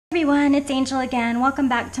everyone, it's Angel again. Welcome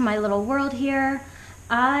back to my little world here.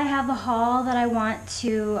 I have a haul that I want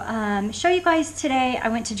to show you guys today. I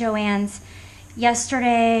went to Joann's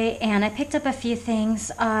yesterday and I picked up a few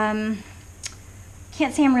things. Can't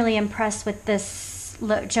say I'm really impressed with this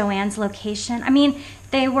Joann's location. I mean,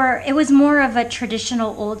 it was more of a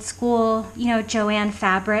traditional old school, Joann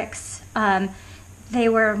fabrics. They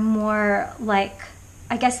were more like,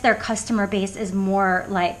 I guess their customer base is more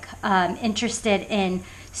like interested in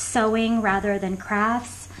sewing rather than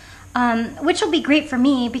crafts, which will be great for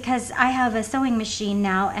me because I have a sewing machine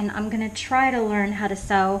now and I'm gonna try to learn how to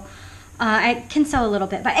sew. I can sew a little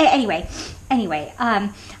bit, but anyway,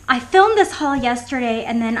 I filmed this haul yesterday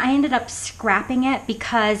and then I ended up scrapping it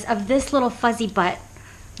because of this little fuzzy butt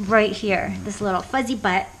right here. This little fuzzy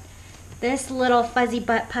butt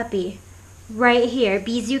puppy right here,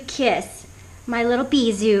 Bijou Kiss. My little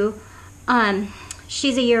Bijou,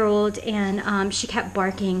 she's a year old and she kept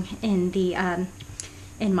barking in the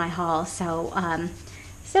in my haul. So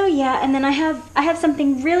yeah, and then I have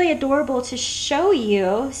something really adorable to show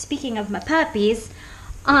you. Speaking of my puppies,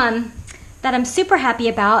 that I'm super happy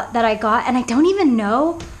about that I got, and I don't even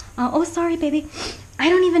know. Oh, sorry, baby. I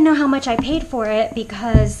don't even know how much I paid for it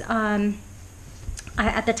because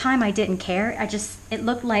at the time I didn't care. It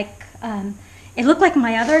looked like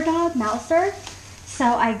my other dog, Mouser, so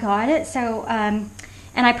I got it. So,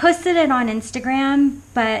 and I posted it on Instagram,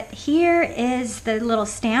 but here is the little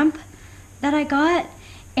stamp that I got,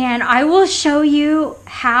 and I will show you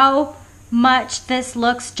how much this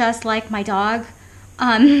looks just like my dog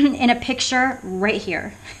in a picture right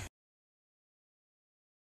here.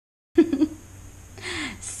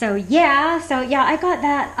 So yeah, I got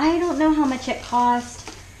that. I don't know how much it cost.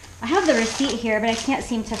 I have the receipt here, but I can't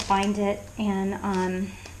seem to find it, and I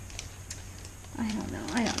don't know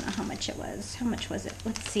how much it was. How much was it?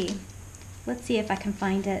 Let's see if I can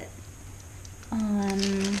find it.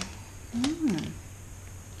 I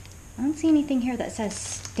don't see anything here that says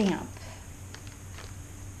stamp.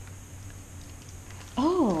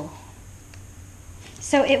 Oh,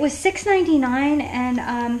 so it was $6.99,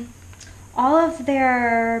 and all of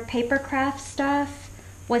their paper craft stuff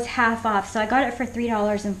was half off, so I got it for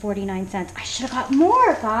 $3.49. I should have got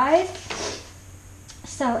more, guys.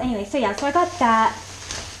 So anyway, so I got that,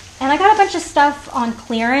 and I got a bunch of stuff on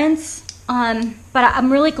clearance, but I'm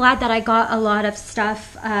really glad that I got a lot of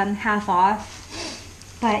stuff half off.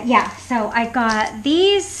 But yeah, so I got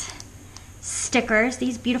these stickers,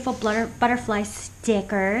 these beautiful butterfly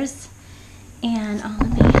stickers, and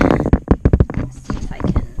let's see if I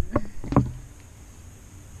can.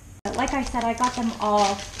 Like I said, I got them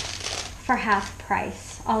all for half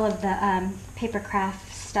price, all of the paper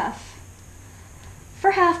craft stuff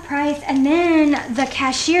for half price. And then the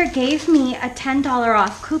cashier gave me a $10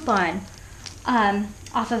 off coupon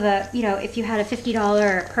off of if you had a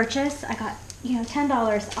 $50 purchase, I got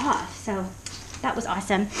 $10 off, so that was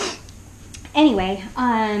awesome. Anyway,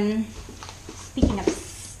 speaking of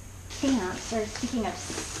stamps, or speaking of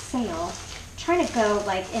sale, trying to go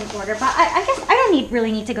like in order, but I guess I don't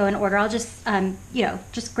really need to go in order. I'll just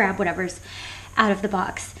just grab whatever's out of the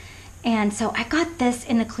box. And so I got this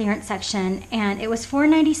in the clearance section, and it was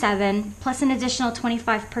 $4.97 plus an additional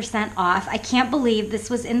 25% off. I can't believe this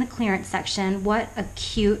was in the clearance section. What a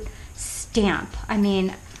cute stamp. I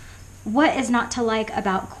mean, what is not to like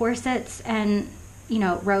about corsets and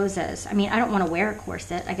roses? I mean, I don't want to wear a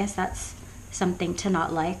corset. I guess that's something to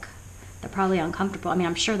not like. They're probably uncomfortable. I mean,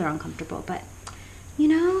 I'm sure they're uncomfortable, but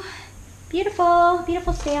beautiful,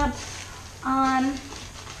 beautiful stamp. And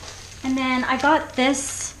then I got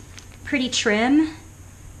this pretty trim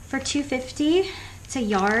for $2.50. It's a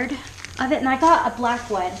yard of it, and I got a black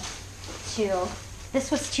one too. This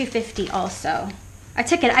was $2.50 also. I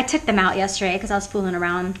took them out yesterday because I was fooling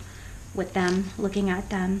around with them, looking at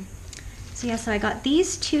them. So yeah, so I got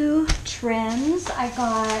these two trims. I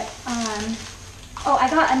got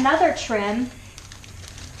another trim.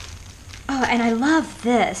 Oh, and I love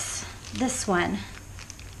this one.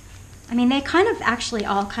 I mean, they kind of actually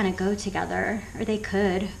all kind of go together, or they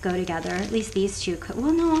could go together. At least these two could.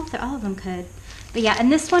 Well, no, all of them could. But yeah,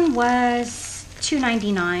 and this one was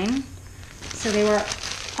 $2.99. So they were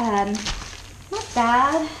not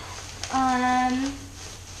bad.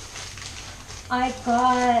 I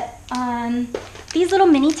got these little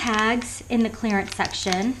mini tags in the clearance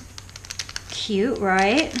section. Cute,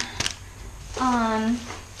 right?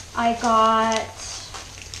 I got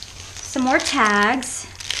some more tags.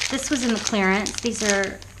 This was in the clearance. These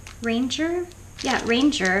are Ranger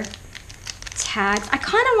tags. I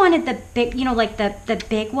kind of wanted the big, like the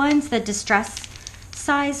big ones, the distress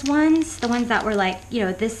size ones, the ones that were like,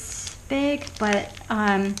 this big, but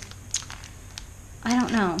I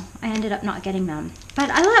don't know. I ended up not getting them.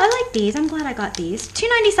 But I like these. I'm glad I got these.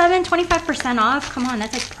 $2.97, 25% off. Come on,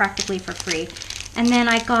 that's like practically for free. And then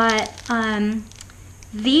I got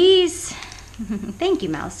these. Thank you,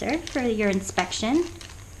 Mouser, for your inspection.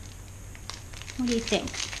 What do you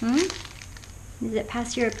think? Does it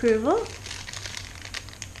pass your approval?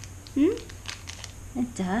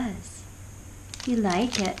 It does. You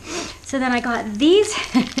like it. So then I got these.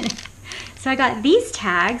 So I got these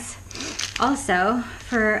tags also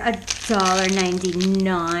for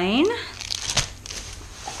 $1.99.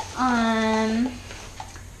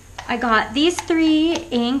 I got these 3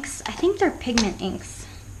 inks. I think they're pigment inks.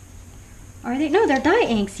 Are they? No, they're dye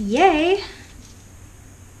inks. Yay.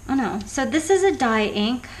 Oh no. So this is a dye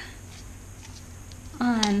ink.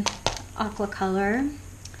 Aqua color.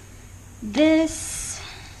 This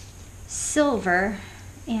silver.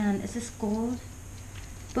 And is this gold?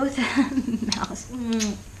 Both mouse.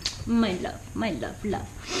 My love.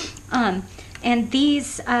 And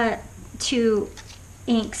these 2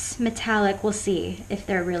 inks, metallic, we'll see if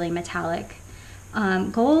they're really metallic.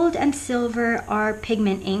 Gold and silver are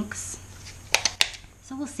pigment inks.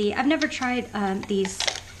 So we'll see. I've never tried these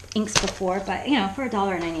inks before, but you know, for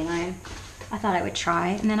 $1.99, I thought I would try.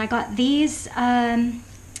 And then I got these, I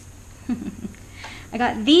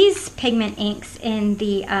got these pigment inks in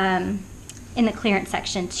the clearance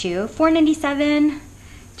section too. $4.97,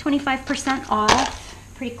 25% off.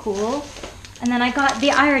 Pretty cool. And then I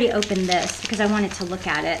already opened this because I wanted to look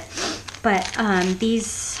at it. But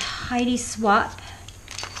these Heidi Swap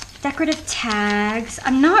decorative tags.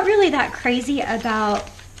 I'm not really that crazy about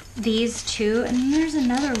these 2. And then there's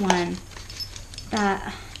another one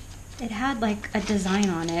that it had like a design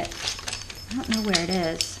on it. I don't know where it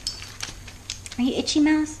is. Are you itchy,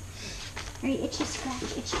 Mouse? Are you itchy, scratch,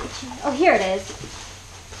 itchy? Oh, here it is.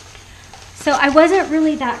 So I wasn't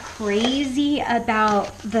really that crazy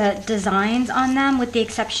about the designs on them, with the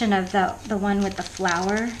exception of the one with the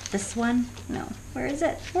flower. This one. No. Where is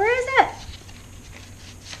it? Where is it?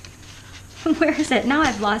 Where is it? Now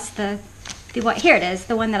I've lost the what. Here it is.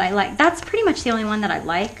 The one that I like. That's pretty much the only one that I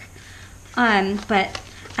like. But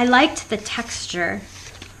I liked the texture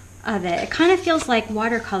of it. It kind of feels like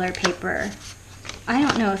watercolor paper. I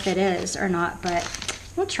don't know if it is or not, but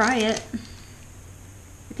we'll try it.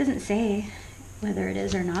 It doesn't say whether it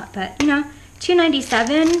is or not, but you know,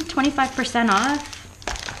 $2.97, 25%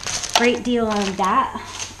 off. Great deal on that.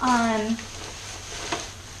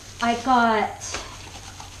 I got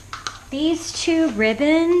these 2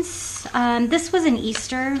 ribbons. This was an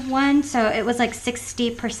Easter one, so it was like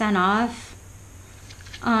 60% off.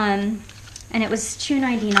 And it was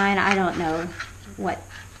 $2.99. I don't know what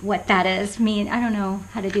that is. I mean, I don't know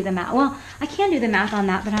how to do the math. Well, I can do the math on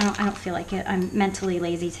that, but I don't feel like it. I'm mentally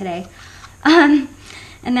lazy today. And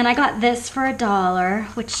then I got this for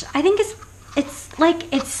 $1, which I think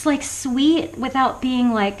it's like sweet without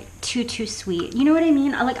being like too sweet. You know what I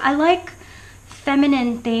mean? I like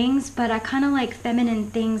feminine things, but I kind of like feminine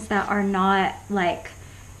things that are not like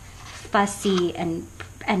fussy and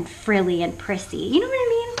frilly and prissy. You know what I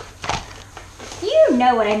mean? You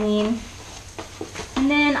know what I mean. And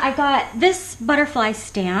then I got this butterfly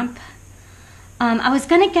stamp. I was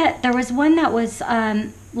gonna get, there was one that was,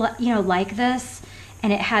 you know, like this,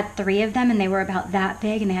 and it had 3 of them, and they were about that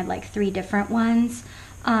big, and they had like 3 different ones.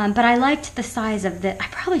 But I liked the size of I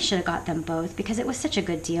probably should have got them both because it was such a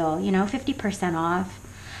good deal, you know, 50% off.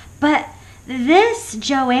 But this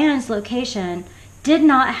Joann's location did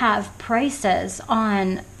not have prices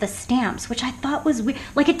on the stamps, which I thought was weird.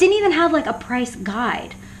 Like, it didn't even have like a price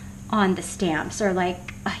guide on the stamps, or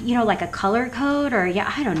like, you know, like a color code, or yeah,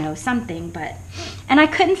 I don't know, something. But, and I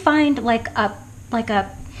couldn't find like a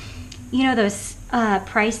you know, those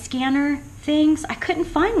price scanner things. I couldn't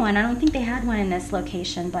find one. I don't think they had one in this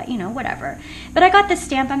location, but you know, whatever. But I got this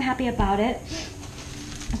stamp. I'm happy about it.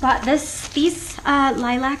 I got these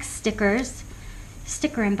lilac sticker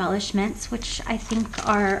embellishments, which I think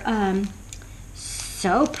are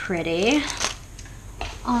so pretty.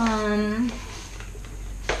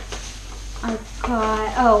 I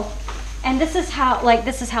got, oh, and this is how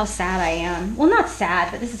sad I am. Well, not sad,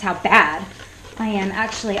 but this is how bad I am,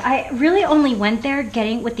 actually. I really only went there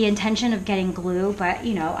with the intention of getting glue, but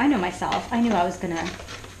you know, I know myself. I knew I was gonna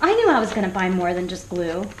buy more than just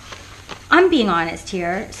glue. I'm being honest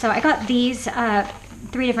here. So I got these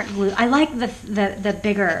 3 different glue. I like the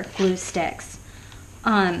bigger glue sticks.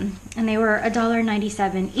 And they were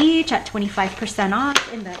 $1.97 each at 25%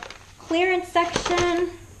 off in the clearance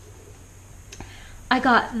section. I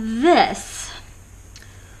got this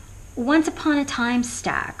Once Upon a Time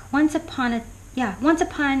stack. Once upon a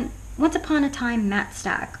time matte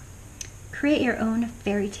stack. create your own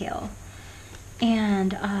fairy tale.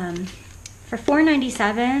 And for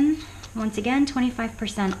 $4.97, once again,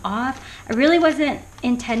 25% off. I really wasn't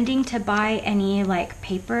intending to buy any like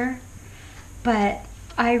paper, but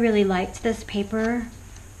I really liked this paper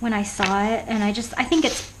when I saw it, and I think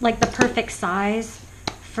it's like the perfect size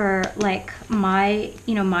for like my,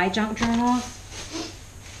 you know, my junk journals.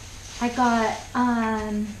 I got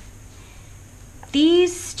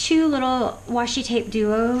these two little washi tape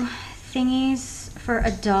duo thingies for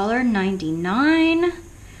 $1.99. I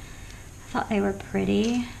thought they were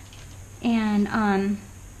pretty, and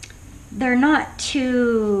they're not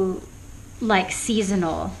too like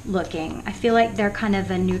seasonal looking. I feel like they're kind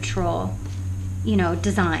of a neutral, you know,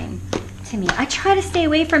 design to me. I try to stay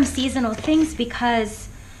away from seasonal things because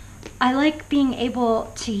I like being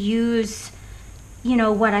able to use, you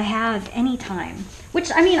know, what I have anytime,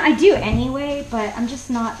 which I mean I do anyway, but I'm just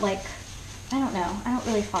not like, I don't know, I don't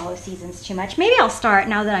really follow seasons too much. Maybe I'll start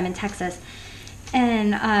now that I'm in Texas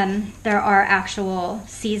and there are actual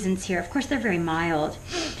seasons here. Of course they're very mild,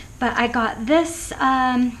 but I got this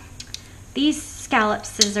these scallop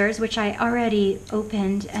scissors, which I already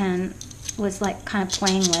opened and was like kind of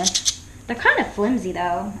playing with. They're kind of flimsy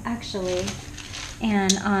though, actually,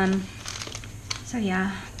 and so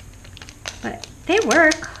yeah, but they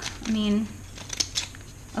work. I mean,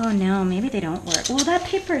 oh no, maybe they don't work. Well, that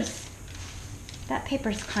paper's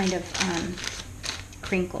kind of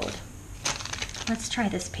crinkled. Let's try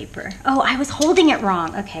this paper. Oh, I was holding it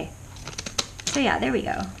wrong. Okay, so yeah, there we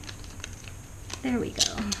go. There we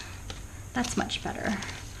go. That's much better.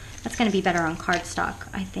 That's gonna be better on cardstock,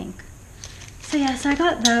 I think. So yeah, so I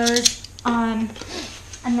got those. And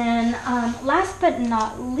then last but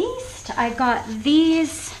not least, I got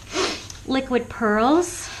these liquid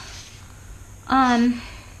pearls. I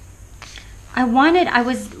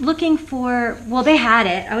was looking for, well, they had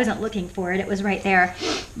it. I wasn't looking for it. It was right there.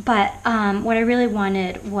 But what I really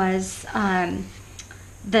wanted was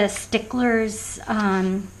the Sticklers,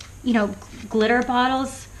 you know, glitter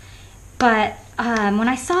bottles. But when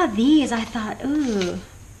I saw these, I thought, ooh,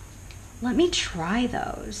 let me try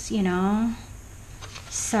those, you know?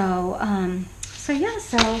 So, so yeah,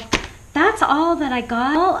 so that's all that I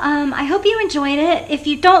got. Well, I hope you enjoyed it. If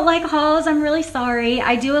you don't like hauls, I'm really sorry.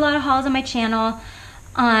 I do a lot of hauls on my channel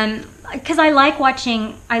because I love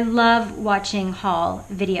watching haul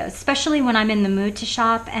videos, especially when I'm in the mood to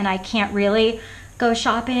shop and I can't really go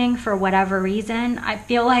shopping for whatever reason. I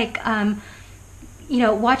feel like, you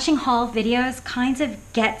know, watching haul videos kind of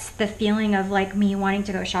gets the feeling of like me wanting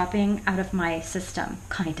to go shopping out of my system,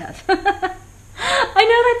 kind of. I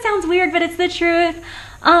know that sounds weird, but it's the truth.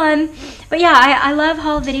 But yeah, I love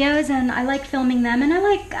haul videos and I like filming them, and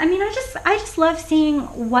I just love seeing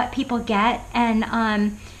what people get and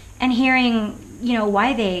hearing, you know,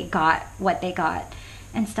 why they got what they got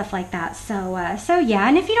and stuff like that. So so yeah,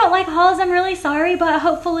 and if you don't like hauls, I'm really sorry, but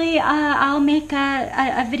hopefully I'll make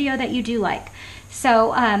a video that you do like.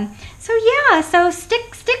 So so yeah, so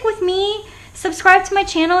stick with me, subscribe to my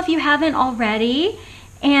channel if you haven't already,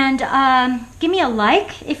 and give me a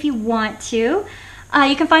like if you want to.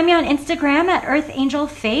 You can find me on Instagram at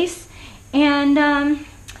EarthAngelFace, and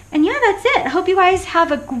yeah, that's it. I hope you guys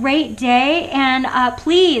have a great day, and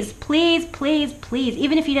please, please, please, please,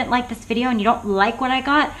 even if you didn't like this video and you don't like what I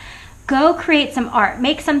got, go create some art.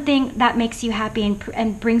 Make something that makes you happy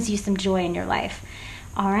and brings you some joy in your life.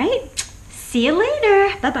 All right? See you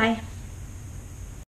later. Bye-bye.